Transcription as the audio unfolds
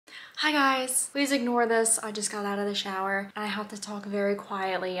Hi guys, please ignore this. I just got out of the shower and I have to talk very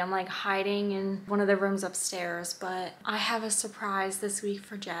quietly. I'm like hiding in one of the rooms upstairs, but I have a surprise this week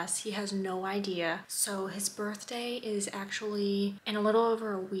for Jess. He has no idea. So his birthday is actually in a little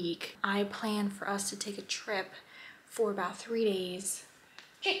over a week. I plan for us to take a trip for about 3 days.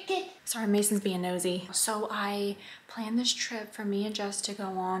 Sorry, Mason's being nosy. So I planned this trip for me and Jess to go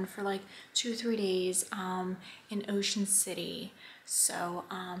on for like 2-3 days in Ocean City. So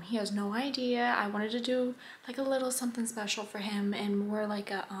he has no idea. I wanted to do like a little something special for him and more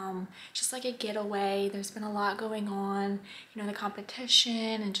like a just like a getaway. There's been a lot going on, you know, the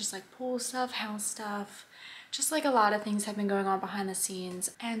competition and just like pool stuff, house stuff. Just like a lot of things have been going on behind the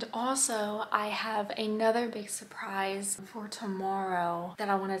scenes. And also I have another big surprise for tomorrow that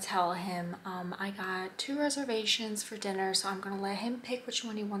I want to tell him. I got 2 reservations for dinner, so I'm gonna let him pick which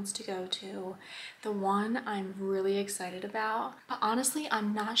one he wants to go to. The one I'm really excited about, but honestly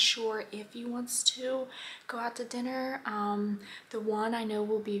I'm not sure if he wants to go out to dinner. The one I know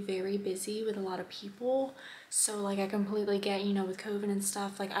will be very busy with a lot of people. So like I completely get, you know, with COVID and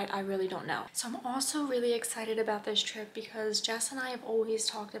stuff, like I really don't know. So I'm also really excited about this trip because Jess and I have always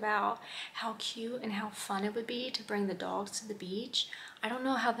talked about how cute and how fun it would be to bring the dogs to the beach. I don't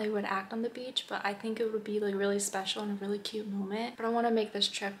know how they would act on the beach, but I think it would be like really special and a really cute moment. But I want to make this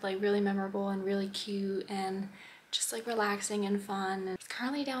trip like really memorable and really cute and just like relaxing and fun. And it's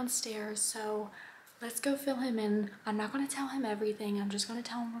currently downstairs, so let's go fill him in. I'm not gonna tell him everything. I'm just gonna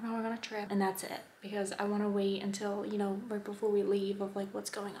tell him we're going on a trip and that's it. Because I wanna wait until, you know, right before we leave of like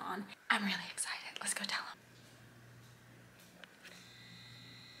what's going on. I'm really excited. Let's go tell him.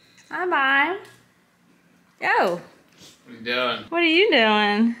 Hi, bye. Yo. What are you doing? What are you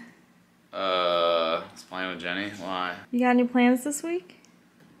doing? Just playing with Jenny. Why? You got any plans this week?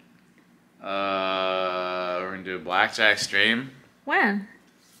 We're gonna do a blackjack stream. When?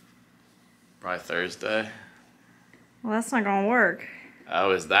 Probably Thursday. Well, that's not gonna work.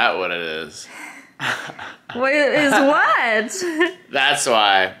 Oh, is that what it is? What is what? That's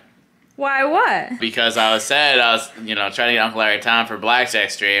why. Why what? Because I was, you know, trying to get Uncle Larry Tom for blackjack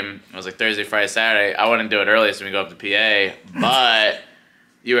stream. It was like Thursday, Friday, Saturday. I wouldn't do it early so we go up to PA. But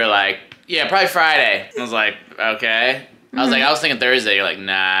you were like, yeah, probably Friday. I was like, okay. I was thinking Thursday. You're like,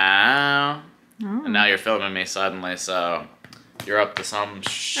 nah. Oh. And now you're filming me suddenly, so you're up to some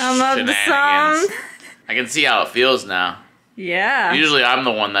shenanigans. I can see how it feels now. Yeah. Usually I'm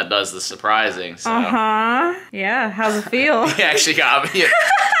the one that does the surprising, so. Yeah, how's it feel? You actually got me.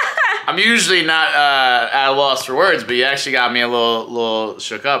 I'm usually not at a loss for words, but you actually got me a little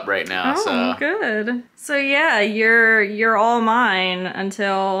shook up right now. Oh, so good. So yeah, you're all mine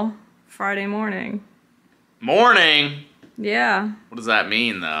until Friday morning. Morning? Yeah. What does that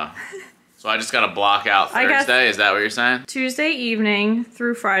mean, though? So I just gotta block out Thursday? Is that what you're saying? Tuesday evening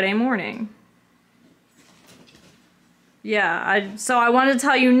through Friday morning. Yeah, so I want to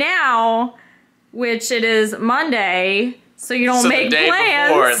tell you now, which it is Monday, so you don't make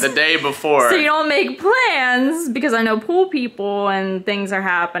plans. The day before. So you don't make plans, because I know pool people and things are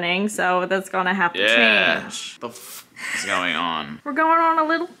happening, so that's gonna have to change. What the f is going on? We're going on a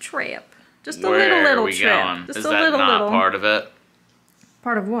little trip. Just a little trip. Going? Just is a that not part of it?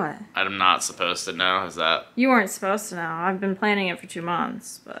 Part of what? I'm not supposed to know, is that? You weren't supposed to know. I've been planning it for 2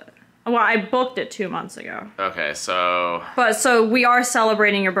 months, but... Well, I booked it 2 months ago. Okay, so... But, so we are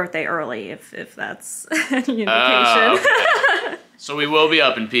celebrating your birthday early, if that's any indication. Okay. So we will be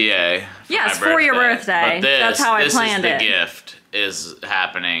up in PA. Yes, for your birthday. But that's how I planned it. This is the gift is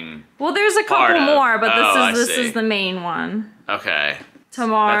happening. Well, there's a couple more, but this is the main one. Okay.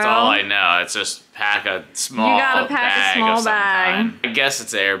 Tomorrow. That's all I know. It's just pack a small bag. You gotta pack a small bag. I guess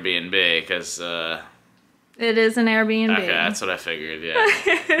it's Airbnb, because... It is an Airbnb. Okay, that's what I figured, yeah.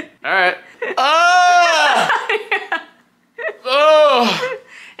 Alright. Oh! Oh!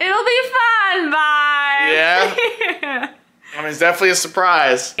 It'll be fun, bye! Yeah? I mean, it's definitely a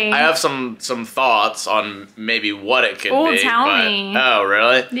surprise. I have some thoughts on maybe what it could be. Oh, tell me. Oh,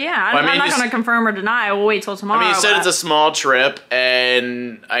 really? Yeah, I'm not going to confirm or deny. We'll wait till tomorrow. I mean, you said it's a small trip,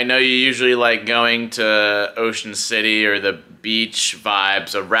 and I know you usually like going to Ocean City or the beach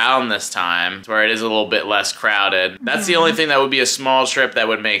vibes around this time, where it is a little bit less crowded. That's the only thing that would be a small trip that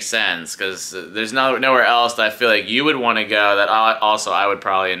would make sense, because there's nowhere else that I feel like you would want to go that I would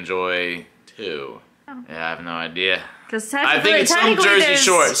probably enjoy too. Oh. Yeah, I have no idea. I think it's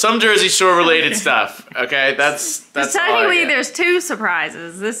some Jersey Shore related stuff. Okay, that's technically there's 2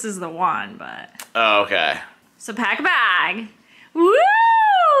 surprises. This is the one, but. Oh, okay. So pack a bag. Woo!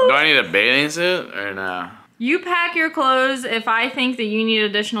 Do I need a bathing suit or no? You pack your clothes. If I think that you need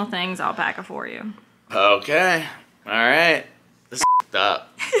additional things, I'll pack it for you. Okay. All right. This is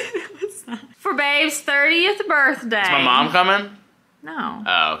up. babe's 30th birthday. Is my mom coming? No.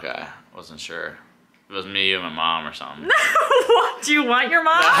 Oh, okay. Wasn't sure. It was me and my mom or something. What? Do you want your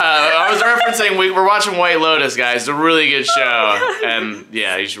mom? I was referencing, we're watching White Lotus, guys. It's a really good show. And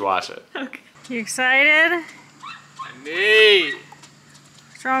yeah, you should watch it. Okay. You excited? My knee.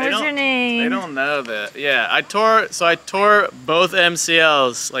 What's wrong with your knee? They don't know that. Yeah, I tore both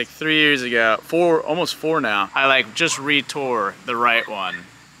MCLs like 3 years ago. Almost 4 now. I like just retore the right one.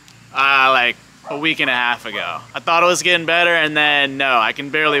 Like a week and a half ago. I thought it was getting better, and then no, I can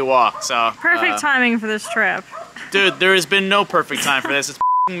barely walk. So perfect timing for this trip. Dude, there has been no perfect time for this. It's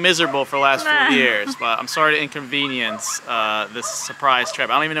miserable for the last 4 years, but I'm sorry to inconvenience this surprise trip.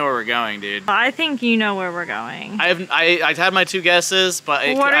 I don't even know where we're going, dude. I think you know where we're going. I had my 2 guesses,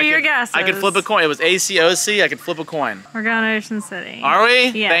 but what are your guesses? I could flip a coin. It was ACOC. I could flip a coin. We're going to Ocean City. Are we?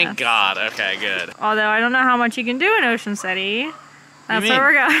 Yes. Thank God. Okay, good. Although I don't know how much you can do in Ocean City. That's where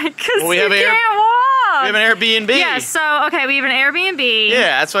we're going. Because well, you can't walk. We have an Airbnb. Yeah, so, okay, we have an Airbnb.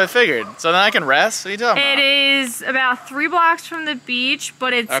 Yeah, that's what I figured. So then I can rest? What are you talking about? It is about 3 blocks from the beach,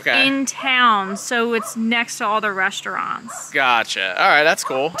 but it's in town, so it's next to all the restaurants. Gotcha. All right, that's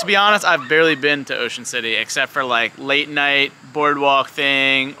cool. To be honest, I've barely been to Ocean City except for like late night boardwalk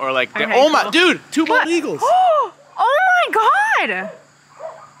thing or like the, oh my, dude, 2 bald eagles. Oh my God.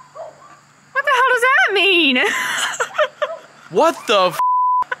 What the hell does that mean? What the f?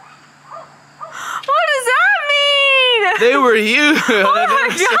 What does that mean? They were huge. Oh my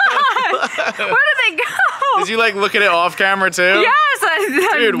God. Where did they go? Did you like look at it off camera too? Yes.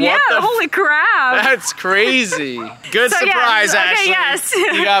 Dude, what the holy crap. That's crazy. Good surprise, Ashley. Okay, yes.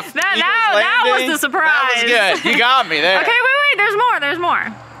 You got that was the surprise. That was good. You got me there. Okay, wait. There's more.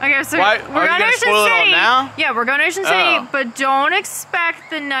 Okay, so we're going to Ocean City. Now? Yeah, we're going to Ocean City, but don't expect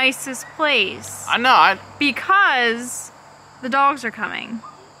the nicest place. I know. Because the dogs are coming.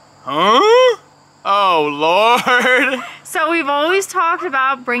 Huh? Oh, Lord. So we've always talked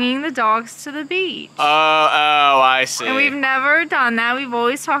about bringing the dogs to the beach. Oh, I see. And we've never done that. We've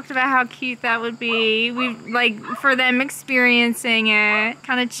always talked about how cute that would be. Like, for them experiencing it,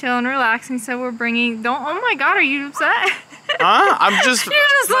 kind of chill and relaxing. So we're bringing, oh my God, are you upset? Huh? I'm just, you're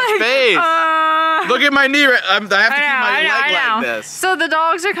just my like, face. Look at my knee. I have to keep my leg like this. So the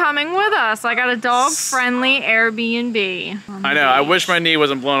dogs are coming with us. I got a dog-friendly Airbnb. I know. I wish my knee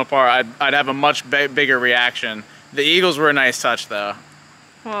wasn't blown apart. I'd have a much bigger reaction. The Eagles were a nice touch, though.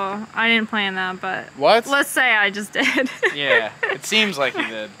 Well, I didn't plan that, but what? Let's say I just did. Yeah, it seems like you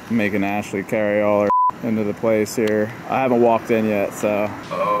did. Making Ashley carry all her into the place here. I haven't walked in yet, so.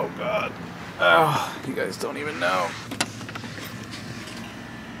 Oh God. Oh, you guys don't even know.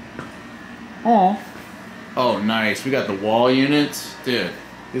 Oh. Oh, nice. We got the wall units. Dude,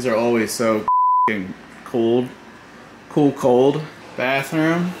 these are always so cold. Cold.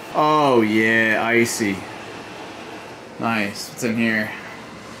 Bathroom. Oh, yeah, icy. Nice. What's in here?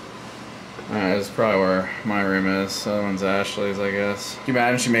 Alright, this is probably where my room is. That one's Ashley's, I guess. Can you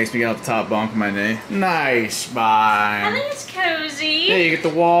imagine she makes me get off the top bunk of my knee? Nice. Bye. I think it's cozy. Yeah, you get the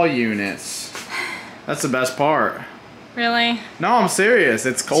wall units. That's the best part. Really? No, I'm serious.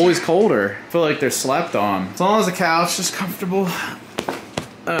 It's always colder. I feel like they're slept on. As long as the couch is comfortable.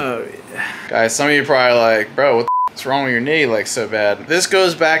 Oh, yeah. Guys, some of you are probably like, bro, what's wrong with your knee like so bad? This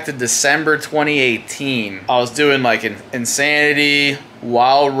goes back to December 2018. I was doing like an insanity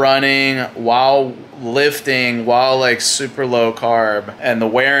while running, while lifting, while like super low carb, and the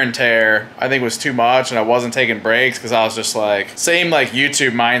wear and tear I think was too much, and I wasn't taking breaks because I was just like, same like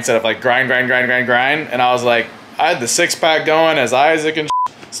YouTube mindset of like grind, and I was like, I had the 6-pack going as Isaac and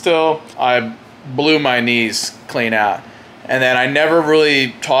still. I blew my knees clean out. And then I never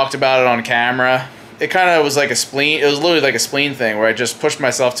really talked about it on camera. It kind of was like a spleen. It was literally like a spleen thing where I just pushed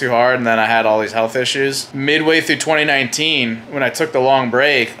myself too hard and then I had all these health issues. Midway through 2019, when I took the long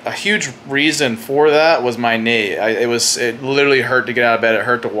break, a huge reason for that was my knee. It literally hurt to get out of bed. It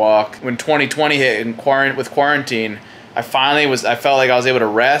hurt to walk. When 2020 hit and with quarantine, I felt like I was able to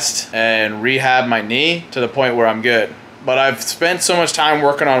rest and rehab my knee to the point where I'm good. But I've spent so much time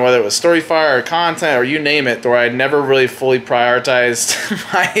working on whether it was StoryFire or content or you name it, where I never really fully prioritized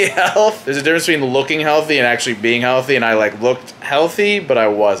my health. There's a difference between looking healthy and actually being healthy, and I like looked healthy, but I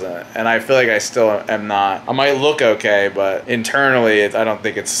wasn't. And I feel like I still am not. I might look okay, but internally, I don't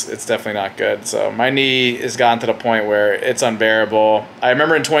think it's definitely not good. So my knee has gotten to the point where it's unbearable. I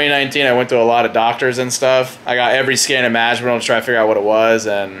remember in 2019, I went to a lot of doctors and stuff. I got every scan imaginable to try to figure out what it was,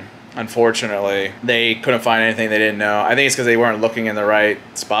 and unfortunately, they couldn't find anything they didn't know. I think it's because they weren't looking in the right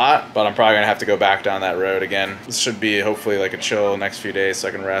spot, but I'm probably going to have to go back down that road again. This should be hopefully like a chill next few days so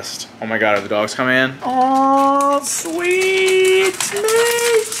I can rest. Oh my God, are the dogs coming in? Oh, sweet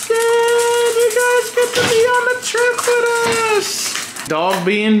Mason! Dog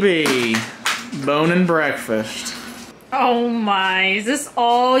B&B. Bone and breakfast. Oh my, is this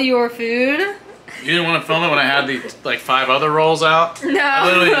all your food? You didn't want to film it when I had the like 5 other rolls out? No.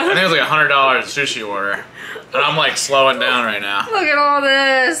 I think it was like $100 sushi order. And I'm like slowing down right now. Look at all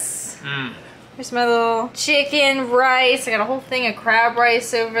this. Mm. Here's my little chicken rice. I got a whole thing of crab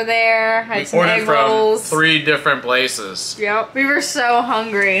rice over there. I had some egg rolls. 3 different places. Yep. We were so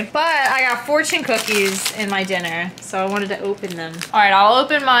hungry. But I got fortune cookies in my dinner, so I wanted to open them. All right, I'll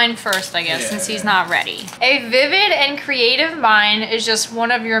open mine first, I guess, since he's not ready. A vivid and creative mind is just one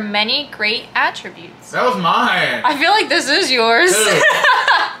of your many great attributes. That was mine. I feel like this is yours.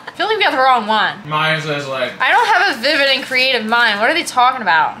 I feel like we got the wrong one. Mine says like... I don't have a vivid and creative mind. What are they talking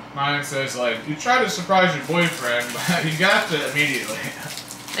about? Mine says like, you try to surprise your boyfriend, but you got to immediately.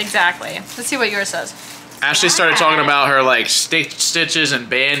 Exactly. Let's see what yours says. Ashley started talking about her like stitches and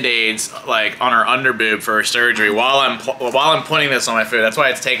band-aids like on her underboob for her surgery while I'm putting this on my food. That's why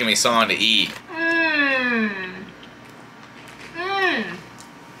it's taking me so long to eat.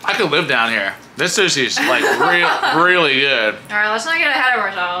 I could live down here. This sushi's like really good. All right, let's not get ahead of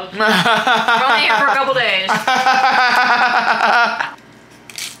ourselves. We're only here for a couple days.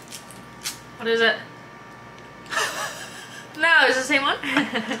 What is it? No, is it the same one?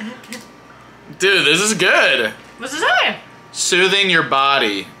 Dude, this is good. What's it say? Soothing your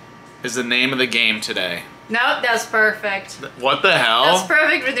body is the name of the game today. Nope, that's perfect. What the hell? That's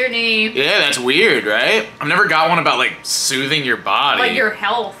perfect with your knee. Yeah, that's weird, right? I've never got one about like soothing your body. Like your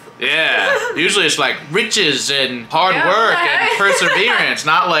health. Yeah, usually it's like riches and hard work and perseverance,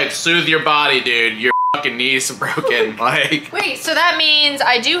 not like soothe your body, dude. Your fucking knees are broken. Like. Wait, so that means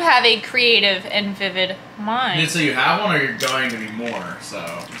I do have a creative and vivid mind. So you have one, or you're going to be more?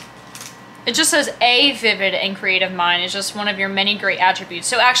 So. It just says a vivid and creative mind is just one of your many great attributes.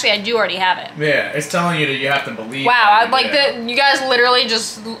 So actually, I do already have it. Yeah, it's telling you that you have to believe. Wow, I'd like that. You guys literally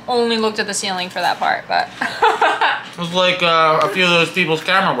just only looked at the ceiling for that part, but. It was like a few of those people's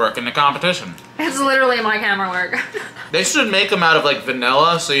camera work in the competition. It's literally my camera work. They should make them out of like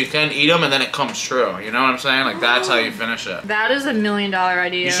vanilla so you can eat them and then it comes true. You know what I'm saying? Like that's how you finish it. That is $1 million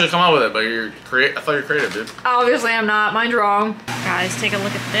idea. You should come up with it, but I thought you're creative, dude. Obviously I'm not. Mine's wrong. Guys, take a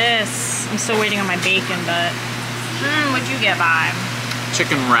look at this. I'm still waiting on my bacon, but what'd you get by?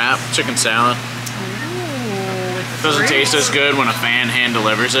 Chicken wrap, chicken salad. Ooh, doesn't taste as good when a fan hand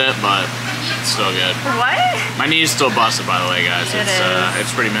delivers it, but it's still good. What? My knee's still busted, by the way, guys.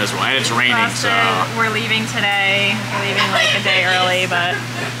 It's pretty miserable, and it's raining, busted. so. We're leaving today. We're leaving like a day early, but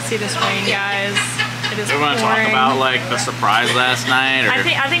see this rain, guys. It is pouring. We want to talk about like the surprise last night, or?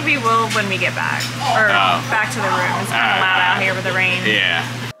 I think we will when we get back, or back to the room. It's kind of loud out here with the rain. Yeah.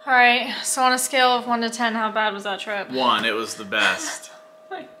 All right. So on a scale of 1 to 10, how bad was that trip? 1. It was the best.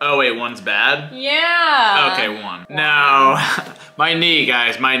 Oh wait, 1's bad? Yeah. Okay, 1. No. My knee,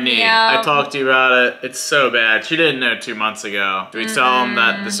 guys, my knee. Yeah. I talked to you about it. It's so bad. She didn't know 2 months ago. Did we tell them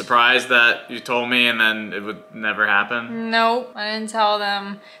that the surprise that you told me and then it would never happen? Nope, I didn't tell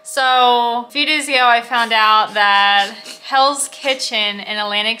them. So a few days ago I found out that Hell's Kitchen in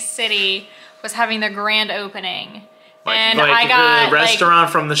Atlantic City was having their grand opening. And I got the restaurant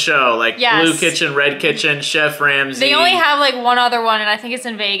from the show, like yes. Blue Kitchen, Red Kitchen, Chef Ramsay. They only have like one other one, and I think it's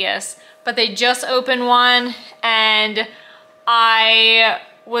in Vegas. But they just opened one, and I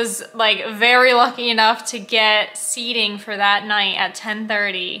was like very lucky enough to get seating for that night at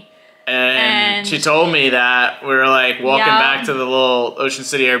 10:30. And she told me that we were like walking back to the little Ocean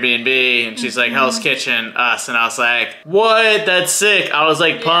City Airbnb, and she's like, Hell's Kitchen, us. And I was like, what? That's sick. I was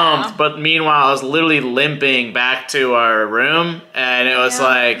like pumped. But meanwhile, I was literally limping back to our room, and it was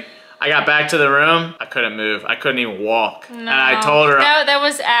like, I got back to the room, I couldn't move. I couldn't even walk. No. And I told her. That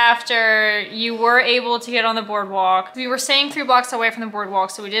was after you were able to get on the boardwalk. We were staying 3 blocks away from the boardwalk,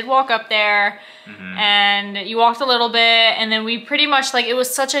 so we did walk up there. And you walked a little bit, and then we pretty much, like, it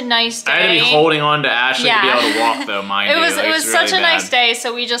was such a nice day. I had to be holding on to Ashley to be able to walk, though, mind you. It was really such a nice day,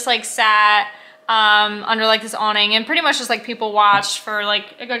 so we just, like, sat under like this awning and pretty much just like people watched for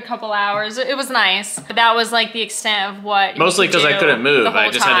like a good couple hours. It was nice. But that was like the extent of what mostly because I couldn't move. I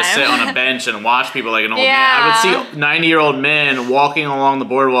just had to sit on a bench and watch people like an old man. I would see 90-year-old men walking along the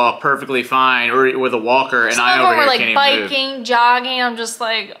boardwalk perfectly fine, or with a walker, and I over here can't even move. Like biking, jogging. I'm just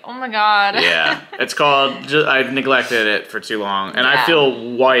like, oh my god. Yeah, it's called. I've neglected it for too long, and I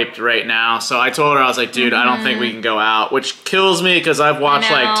feel wiped right now. So I told her, I was like, dude, I don't think we can go out, which kills me because I've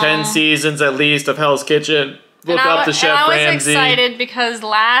watched like 10 seasons at least of Hell's Kitchen. Look up the Chef Ramsay. I was excited because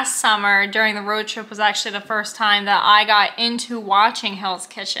last summer during the road trip was actually the first time that I got into watching Hell's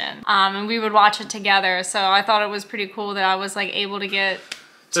Kitchen. And we would watch it together. So I thought it was pretty cool that I was like able to get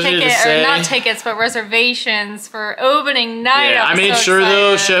not tickets, but reservations for opening night. Yeah, I made sure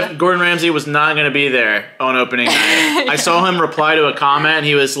though, Chef Gordon Ramsay was not going to be there on opening night. I saw him reply to a comment, and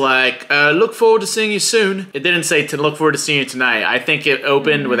he was like, look forward to seeing you soon. It didn't say to look forward to seeing you tonight. I think it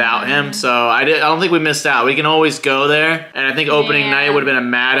opened without him, so I don't think we missed out. We can always go there, and I think opening night would have been a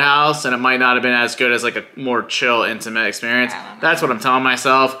madhouse, and it might not have been as good as like a more chill, intimate experience. That's what I'm telling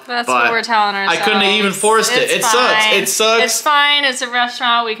myself. That's what we're telling ourselves. I couldn't have even forced it. It sucks. It sucks. It's fine. It's a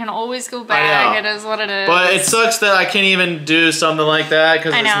restaurant. We can always go back. It is what it is. But it sucks that I can't even do something like that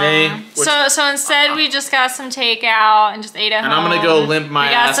because it's me. So instead, we just got some takeout and just ate at home. And I'm gonna go limp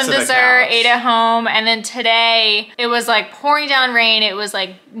my ass to the couch. We got some dessert, ate at home, and then today it was like pouring down rain. It was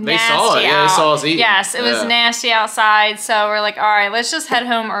like nasty They saw it. Yeah, they saw us eating. Yes, it was nasty outside. So we're like, all right, let's just head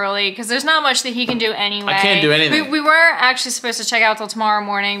home early because there's not much that he can do anyway. I can't do anything. We weren't actually supposed to check out till tomorrow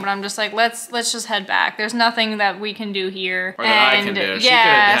morning, but I'm just like, let's just head back. There's nothing that we can do here. Or that I can do.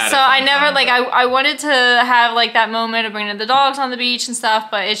 Yeah, so I never like I wanted to have like that moment of bringing the dogs on the beach and stuff,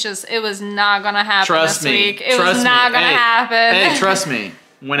 but it was not gonna happen this week. It was not gonna happen. Hey, trust me.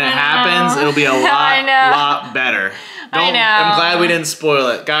 When it happens, it'll be a lot better. I'm glad we didn't spoil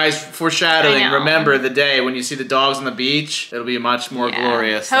it. Guys, foreshadowing, remember the day when you see the dogs on the beach, it'll be much more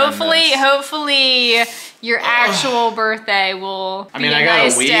glorious. Hopefully your actual birthday will be a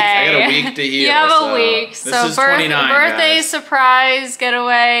nice day. I got a week to heal. You have a week. So is 29, birthday guys. Surprise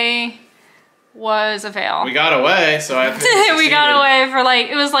getaway was a fail. We got away, so I think we got away for like,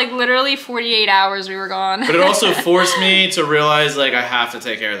 it was like literally 48 hours we were gone. But it also forced me to realize like I have to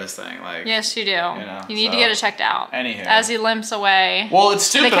take care of this thing. Like, yes, you do. You need to get it checked out. Anywho. As he limps away. Well, it's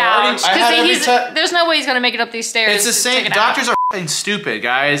stupid. To the couch. There's no way he's gonna make it up these stairs. It's the same. Doctors are f***ing stupid,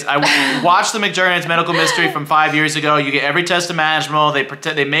 guys. I watched the McJuggerNuggets Medical Mystery from 5 years ago. You get every test imaginable.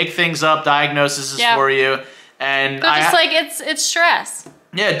 They make things up, diagnoses for you, and they're just like it's stress.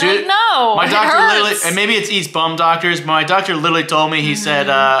 Yeah, dude. No, my doctor literally, and maybe it's East Bum doctors, but my doctor literally told me, he said,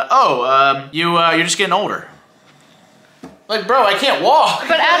 you're just getting older. Like, bro, I can't walk.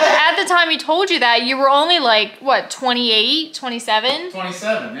 But at the time he told you that, you were only like, what, 28, 27?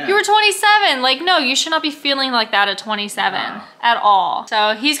 27, yeah. You were 27. Like, no, you should not be feeling like that at 27 at all.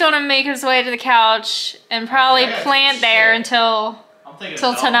 So he's going to make his way to the couch and probably plant there until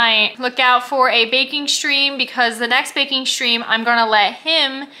tonight. Look out for a baking stream because the next baking stream, I'm gonna let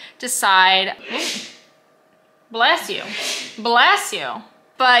him decide. Bless you. Bless you.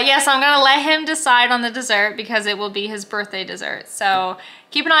 But yes, I'm gonna let him decide on the dessert because it will be his birthday dessert. So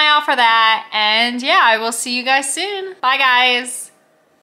keep an eye out for that. And yeah, I will see you guys soon. Bye guys.